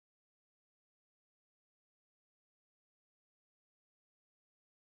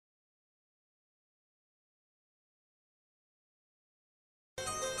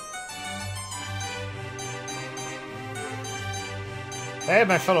Hey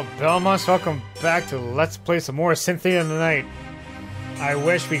my fellow Belmonts, welcome back to Let's Play some more Symphony of the Night. I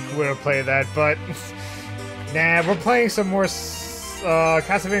wish we would have played that, but nah, we're playing some more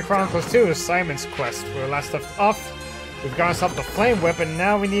Castlevania Chronicles 2, Simon's Quest. Where we last left off, we've got ourselves the Flame Whip, and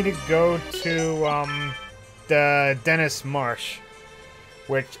now we need to go to the Dennis Marsh,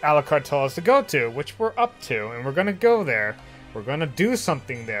 which Alucard told us to go to, which we're up to, and we're gonna go there. We're gonna do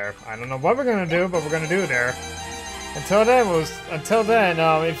something there. I don't know what we're gonna do, but we're gonna do there. Until then,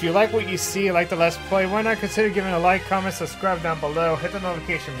 if you like what you see, like the Let's Play, why not consider giving a like, comment, subscribe down below, hit the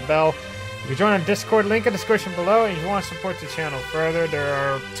notification bell. You can join our Discord, link in the description below, and if you want to support the channel further, there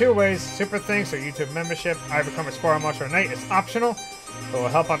are two ways: super thanks or YouTube membership. I become a Sparrow Monster at night. It's optional, but it will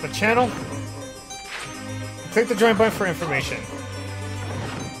help out the channel. Click the join button for information.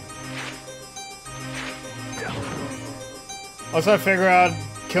 Also, I figure out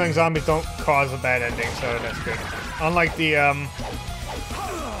killing zombies don't cause a bad ending, so that's good. Unlike the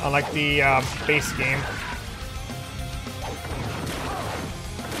base game.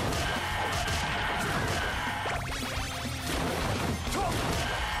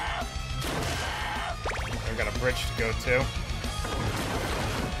 We've got a bridge to go to.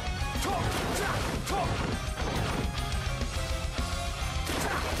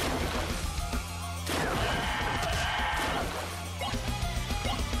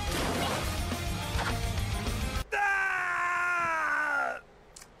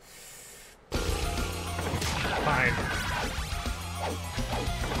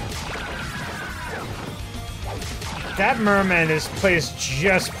 That merman is placed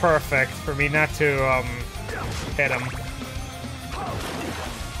just perfect for me not to hit him.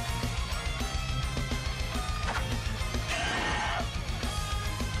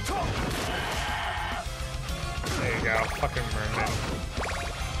 There you go, fucking merman.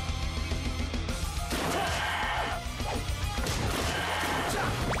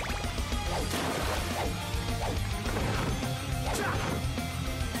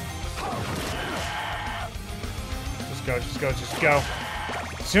 Just go.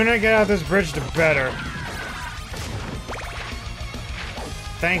 The sooner I get out of this bridge, the better.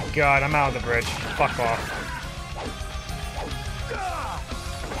 Thank God, I'm out of the bridge. Fuck off.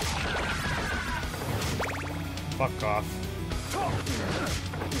 Fuck off.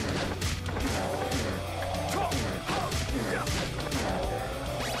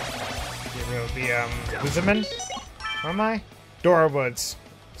 The, Wizardman? Where am I? Dora Woods.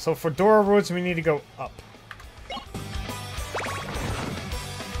 So for Dora Woods, we need to go up.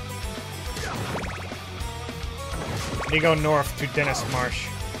 We go north to Dennis Marsh.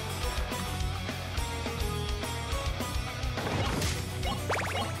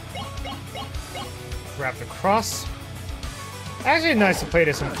 Grab the cross. Actually, nice to play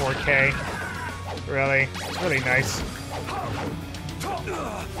this in 4K. Really, it's really nice.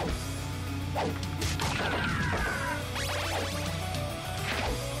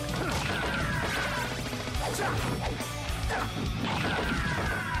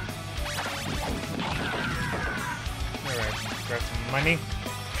 Grab some money.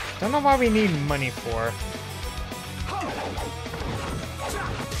 Don't know why we need money for.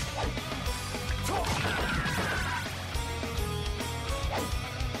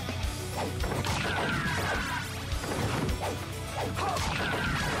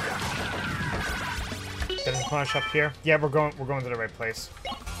 Doesn't punch up here. Yeah, we're going to the right place.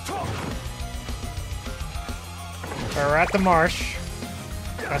 We're at the marsh.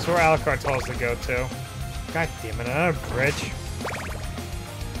 That's where Alucard told us to go to. God damn it, another bridge.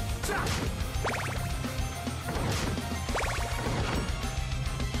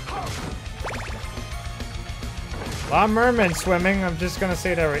 A lot of mermen swimming, I'm just gonna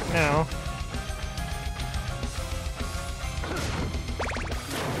say that right now.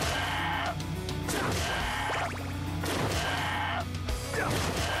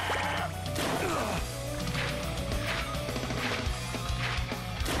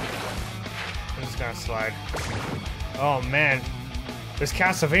 I'm just gonna slide. Oh man, there's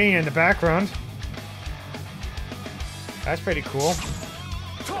Castlevania in the background. That's pretty cool.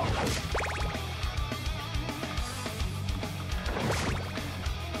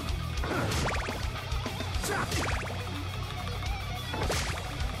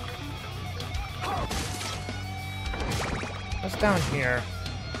 What's down here?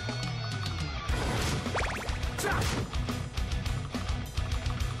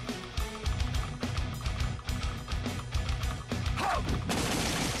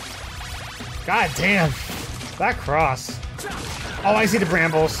 God damn! That cross. Oh, I see the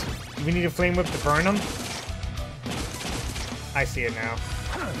brambles. Do we need a flame whip to burn them? I see it now.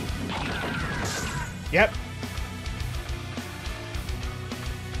 Yep.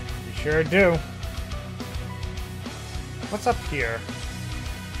 Sure do. What's up here?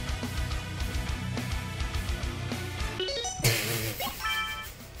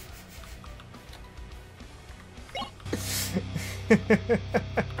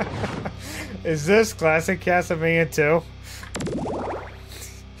 Is this classic Castlevania 2?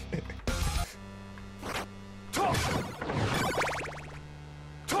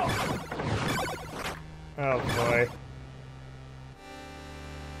 Oh boy.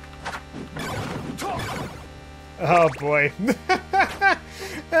 Oh boy.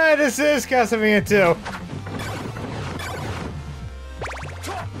 This is Castlevania 2.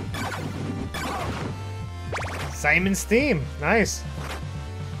 Simon's theme. Nice.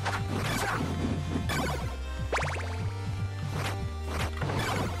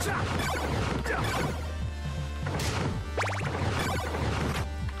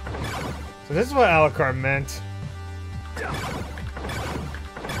 So this is what Alucard meant.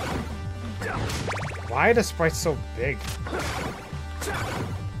 Why are the sprites so big?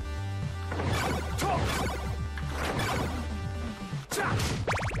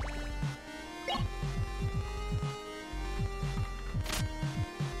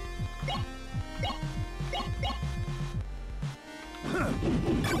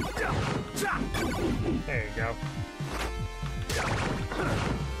 There you go.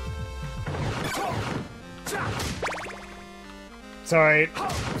 Sorry,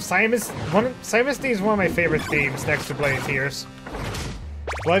 Simon's theme is one of my favorite themes next to Bloody Tears.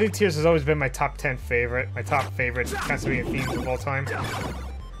 Bloody Tears has always been my top 10 favorite, my top favorite Castlevania themes of all time.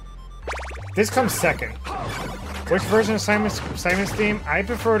 This comes second. Which version of Simon's theme? I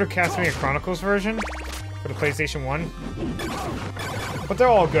prefer the Castlevania Chronicles version for the PlayStation 1. But they're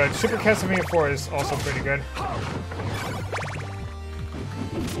all good. Super Castlevania 4 is also pretty good.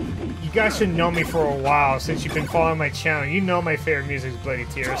 You guys should know me for a while since you've been following my channel. You know my favorite music is Bloody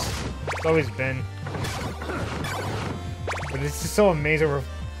Tears. It's always been. But it's just so amazing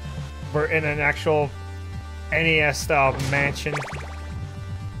we're in an actual NES style mansion.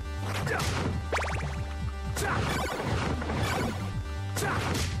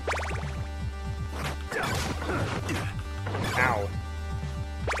 Ow.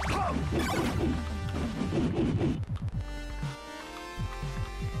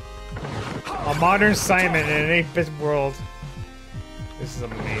 A modern Simon in an 8-bit world. This is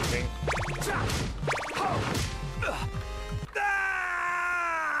amazing.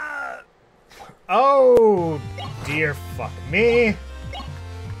 Oh, dear fuck me.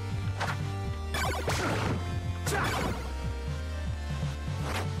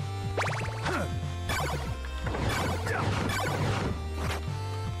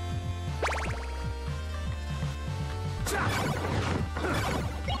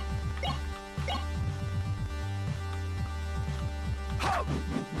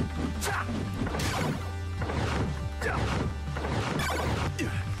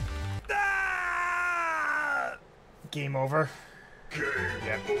 Game over.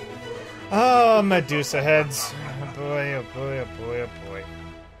 Yep. Oh, Medusa heads. Oh boy, oh boy, oh boy, oh boy.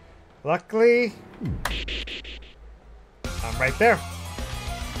 Luckily, I'm right there.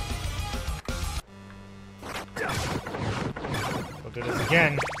 We'll do this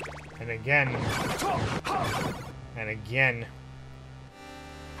again, and again, and again.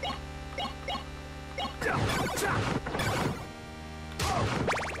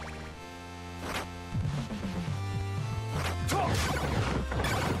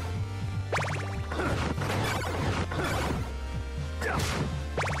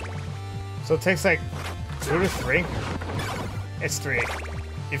 So it takes like 2 to 3? It's 3.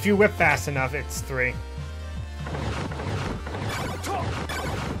 If you whip fast enough, it's 3.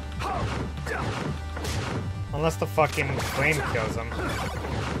 Unless the fucking flame kills him.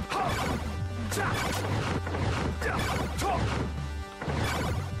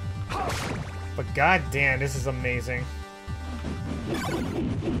 But goddamn, this is amazing. This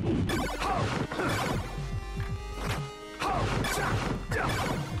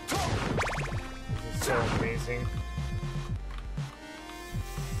is so amazing.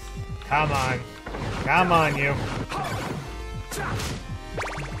 Come on. Come on, you.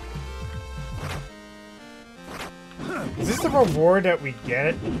 Is this the reward that we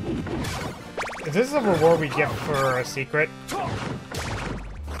get? Is this the reward we get for a secret?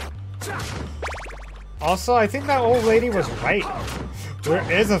 Also, I think that old lady was right.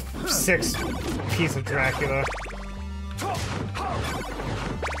 There is a 6th piece of Dracula.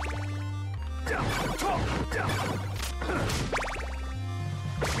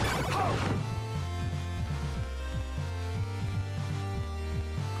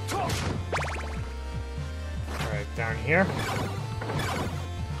 Alright, down here.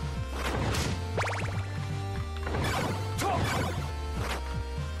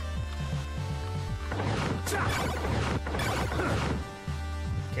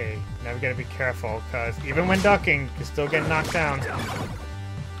 we gotta be careful, because even when ducking, you still get knocked down.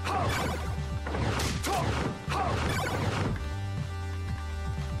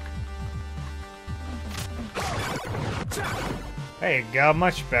 There you go,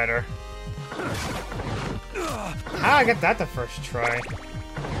 much better. How I get that the first try?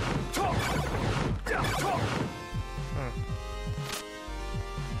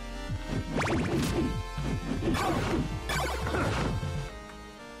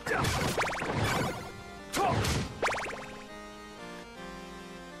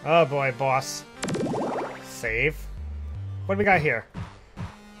 Oh boy, boss. Save. What do we got here?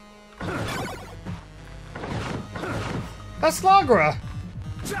 That's Lagra!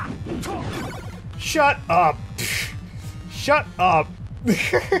 Shut up! Shut up!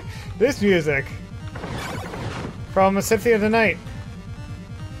 This music. From A Symphony of the Night.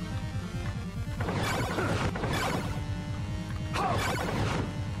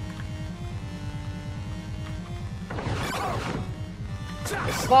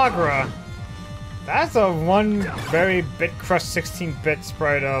 Slagra. That's a one very bit crushed 16-bit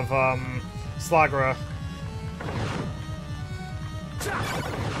sprite of Slagra. Ah!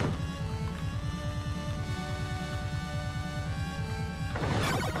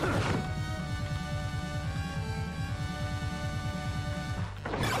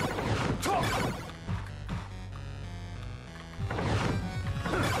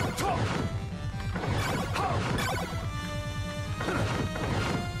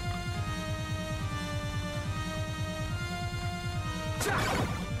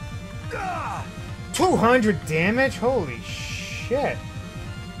 200 damage? Holy shit.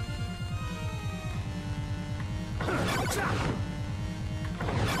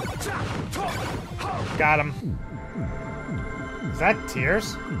 Got him. Is that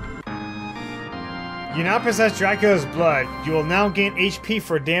tears? You now possess Dracula's blood. You will now gain HP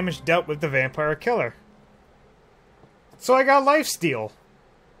for damage dealt with the vampire killer. So I got lifesteal.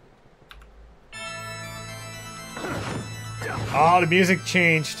 Oh, the music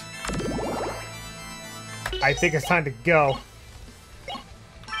changed. I think it's time to go.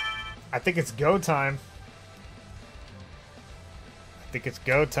 I think it's go time. I think it's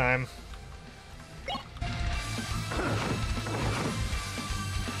go time.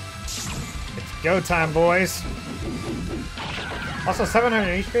 It's go time, boys. Also,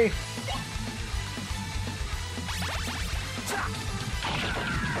 700 HP.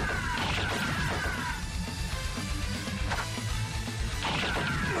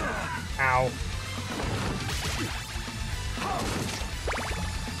 Ow.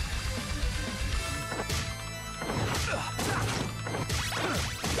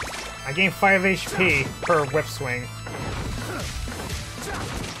 I gain 5 HP per whip swing.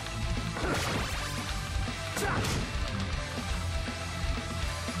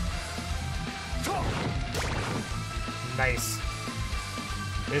 Nice.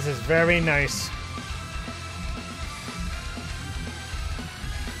 This is very nice.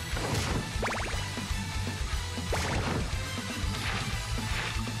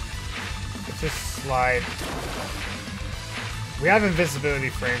 Let's just slide. We have invisibility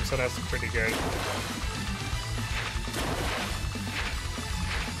frame, so that's pretty good.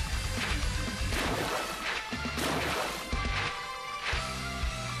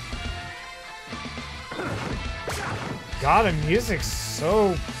 God, the music's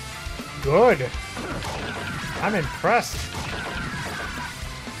so good. I'm impressed.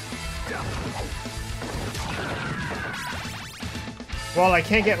 Well, I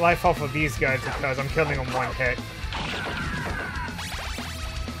can't get life off of these guys because I'm killing them one hit.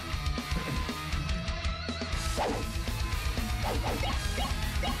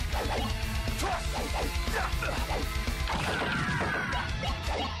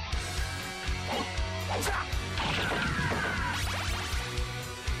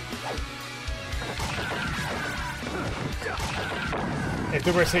 If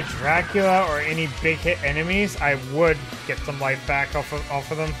there were, say, Dracula or any big hit enemies, I would get some life back off of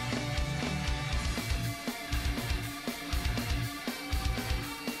them.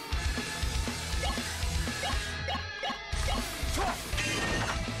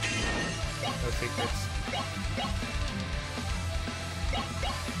 No secrets.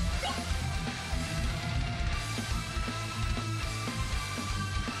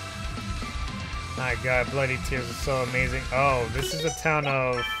 My god, Bloody Tears is so amazing. Oh, this is the town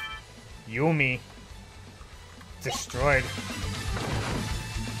of Yumi. Destroyed.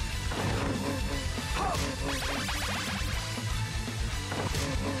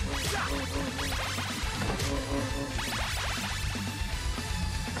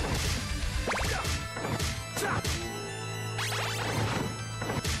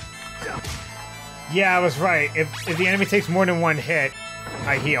 Yeah, I was right. If the enemy takes more than one hit,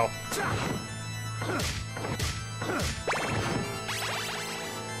 I heal.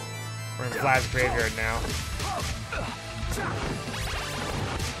 We're in Vlad's graveyard now.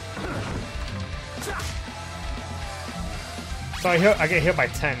 So I get hit by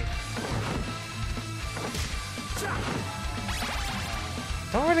 10.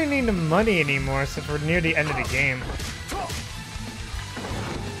 Don't really need the money anymore since we're near the end of the game.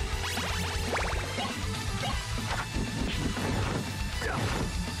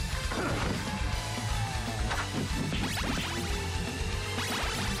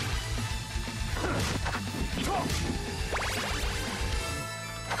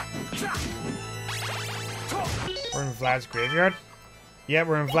 We're in Vlad's graveyard? Yeah,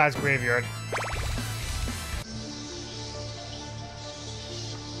 we're in Vlad's graveyard.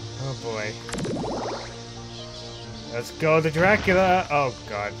 Oh boy. Let's go to Dracula! Oh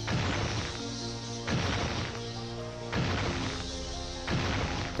god.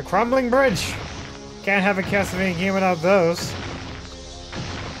 The crumbling bridge! Can't have a Castlevania game without those.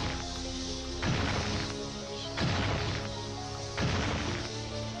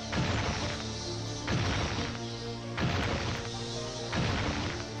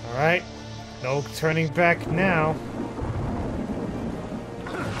 Alright. No turning back now.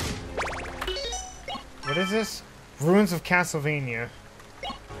 What is this? Ruins of Castlevania.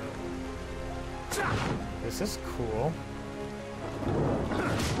 This is cool.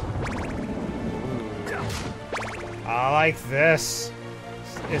 I like this.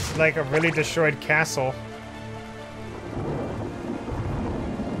 It's like a really destroyed castle.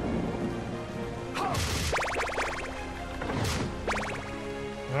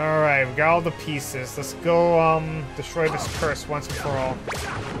 Alright, we got all the pieces. Let's go, destroy this curse once and for all.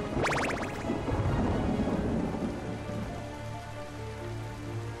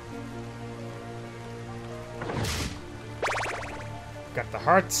 Got the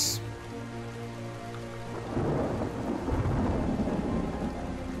hearts.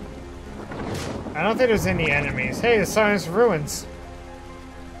 I don't think there's any enemies. Hey, the Silence Ruins.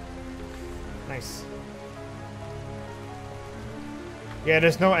 Nice. Yeah,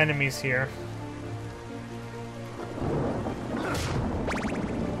 there's no enemies here.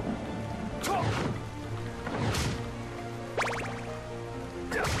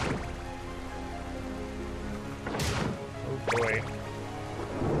 Oh boy.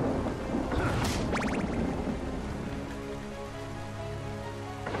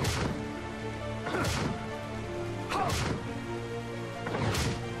 Oh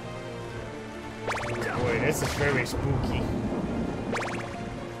boy, this is very spooky.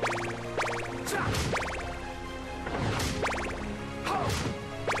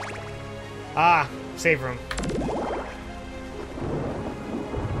 Ah, save room.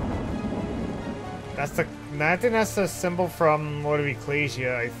 That's the. I think that's the symbol from Lord of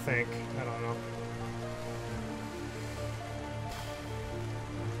Ecclesia. I think. I don't know.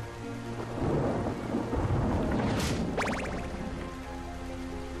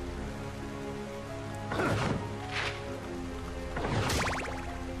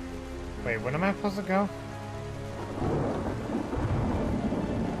 Wait, where am I supposed to go?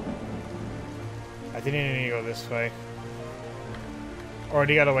 I didn't need to go this way. Or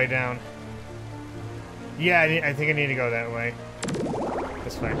the other way down. Yeah, I think I need to go that way.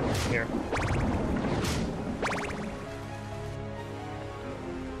 This way. Here.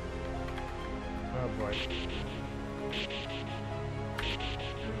 Oh boy.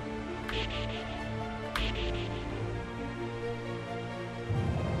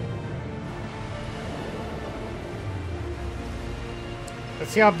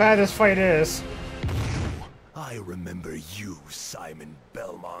 Let's see how bad this fight is. I remember you, Simon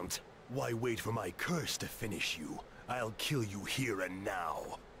Belmont. Why wait for my curse to finish you? I'll kill you here and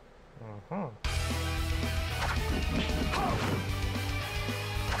now. Uh-huh.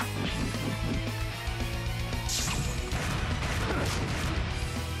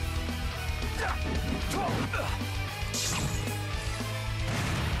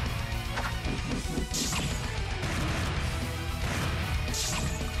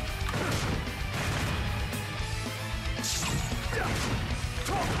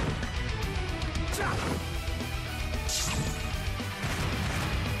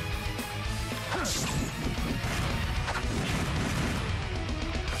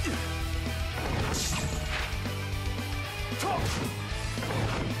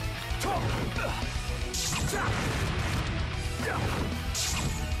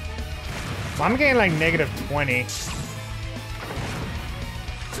 I'm getting like -20.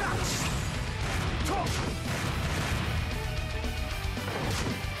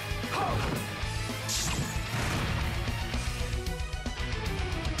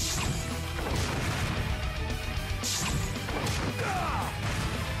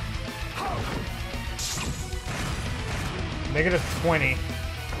 Negative 20.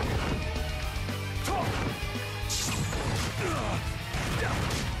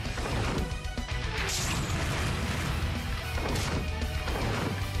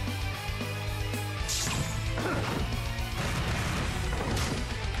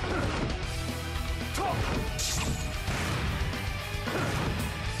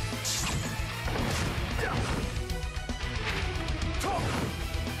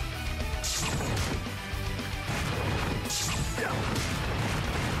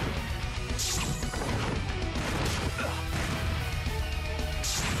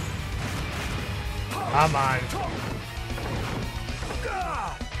 Come on.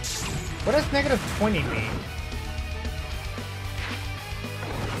 What does negative 20 mean?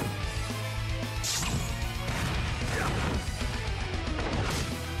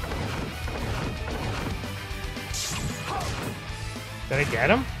 Did I get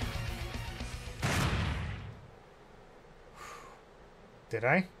him? Did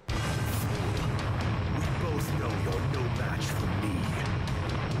I? We both know you're no match for me.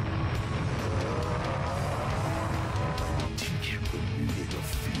 Teach you the meaning of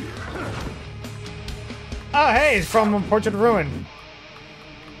fear. Oh, hey, it's from Portrait of Ruin.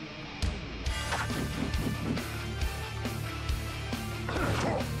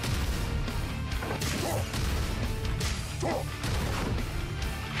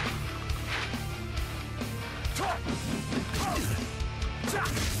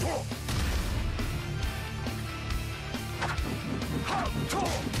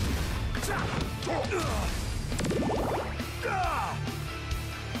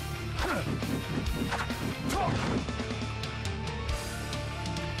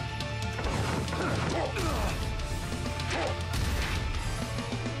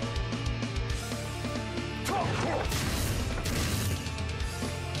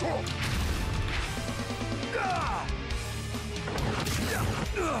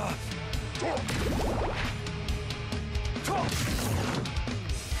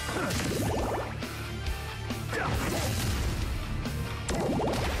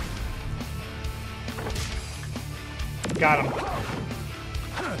 Got him.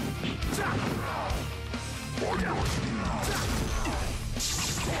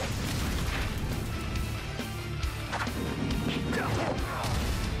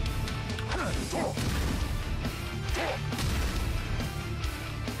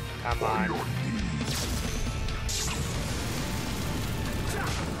 Come on.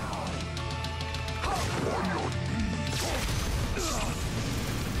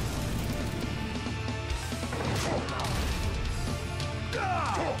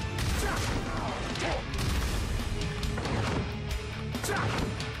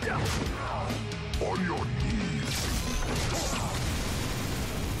 On your knees.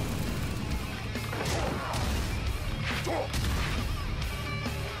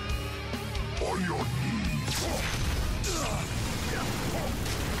 On your knees.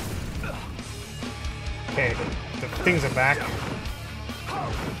 Okay, the things are back.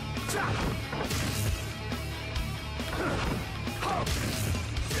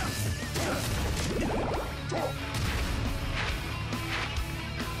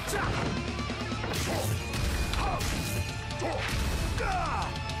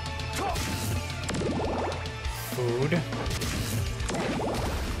 Food.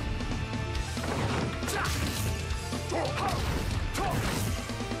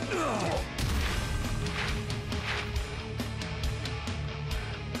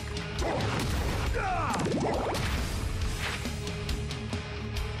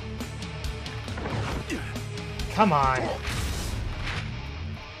 Come on.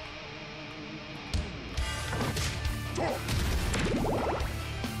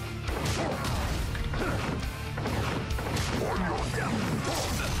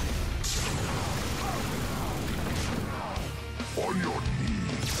 On your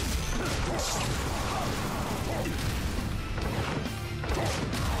knees.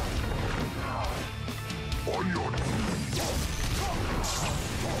 On your knees.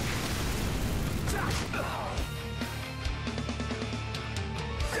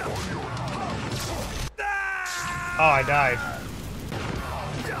 Oh, I died.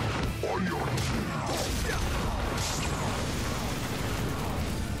 On your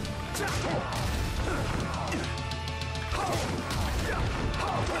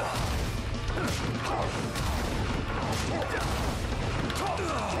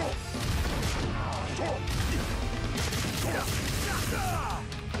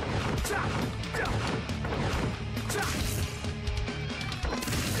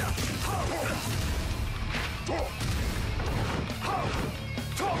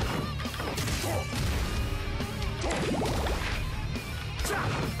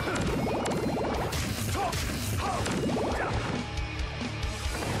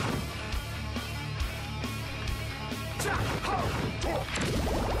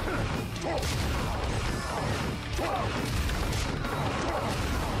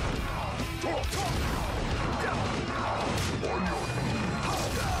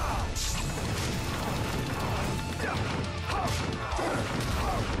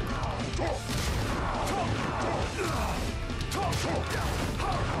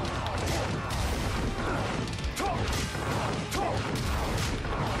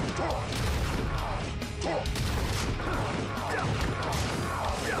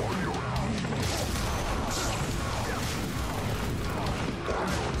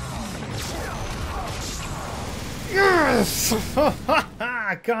Yes!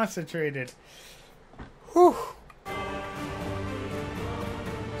 Concentrated. Whew.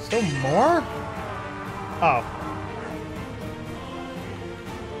 Still more? Oh.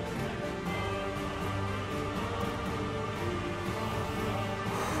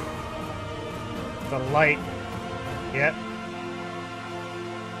 The light. Yep.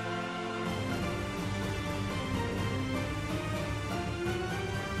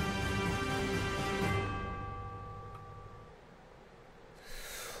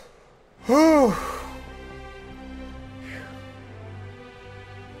 Whew.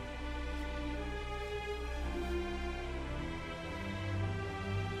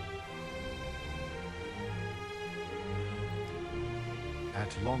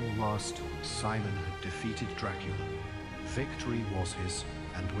 At long last, Simon had defeated Dracula. Victory was his,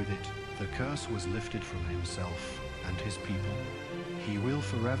 and with it, the curse was lifted from himself and his people. He will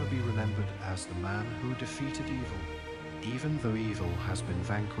forever be remembered as the man who defeated evil. Even though evil has been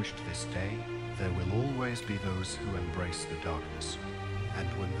vanquished this day, there will always be those who embrace the darkness. And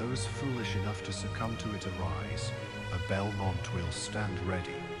when those foolish enough to succumb to it arise, a Belmont will stand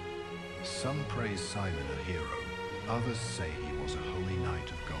ready. Some praise Simon a hero, others say he was a holy knight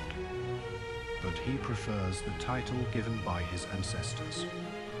of God. But he prefers the title given by his ancestors.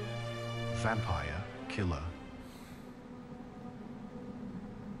 Vampire Killer.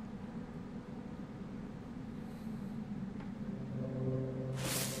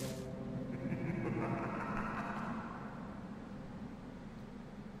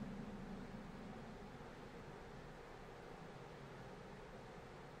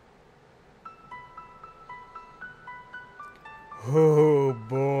 Oh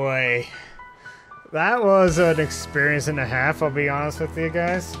boy. That was an experience and a half, I'll be honest with you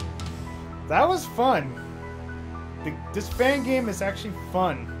guys. That was fun. This fan game is actually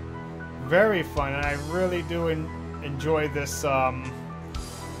fun. Very fun, and I really do enjoy this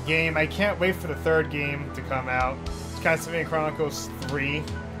game. I can't wait for the third game to come out. It's Castlevania Chronicles 3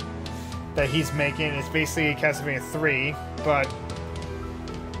 that he's making. It's basically Castlevania 3, but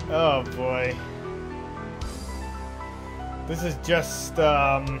oh boy. This is just,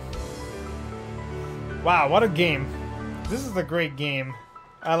 wow, what a game. This is a great game.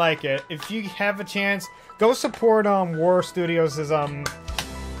 I like it. If you have a chance, go support War Studios'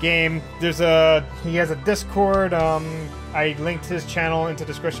 game. He has a Discord. I linked his channel into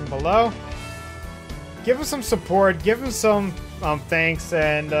the description below. Give him some support, give him some thanks,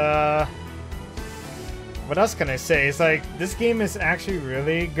 and what else can I say? It's like, this game is actually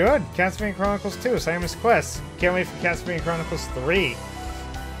really good. Castlevania Chronicles 2, Simon's Quest. Can't wait for Castlevania Chronicles 3.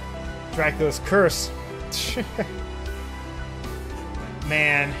 Dracula's Curse.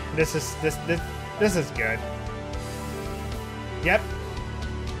 Man, this is good. Yep.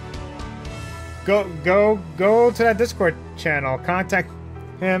 Go to that Discord channel, contact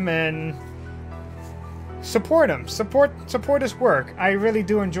him, and support him. Support his work. I really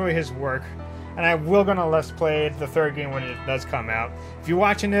do enjoy his work. And I will gonna Let's Play the third game when it does come out. If you're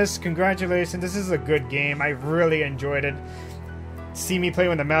watching this, congratulations. This is a good game. I really enjoyed it. See me play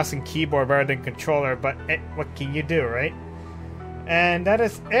with the mouse and keyboard rather than controller, but what can you do, right? And that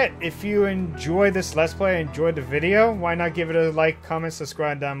is it. If you enjoyed this Let's Play, enjoyed the video, why not give it a like, comment,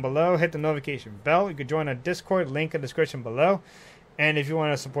 subscribe down below, hit the notification bell. You can join our Discord, link in the description below. And if you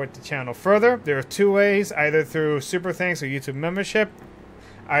want to support the channel further, there are two ways, either through Super Thanks or YouTube membership.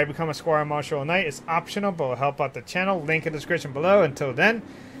 I become a Squire Marshall Knight. It's optional, but will help out the channel. Link in the description below. Until then,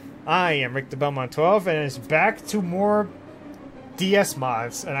 I am Rick the Belmont 12, and it's back to more DS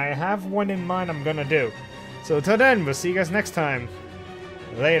mods. And I have one in mind I'm gonna do. So until then, we'll see you guys next time.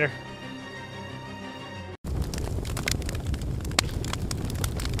 Later.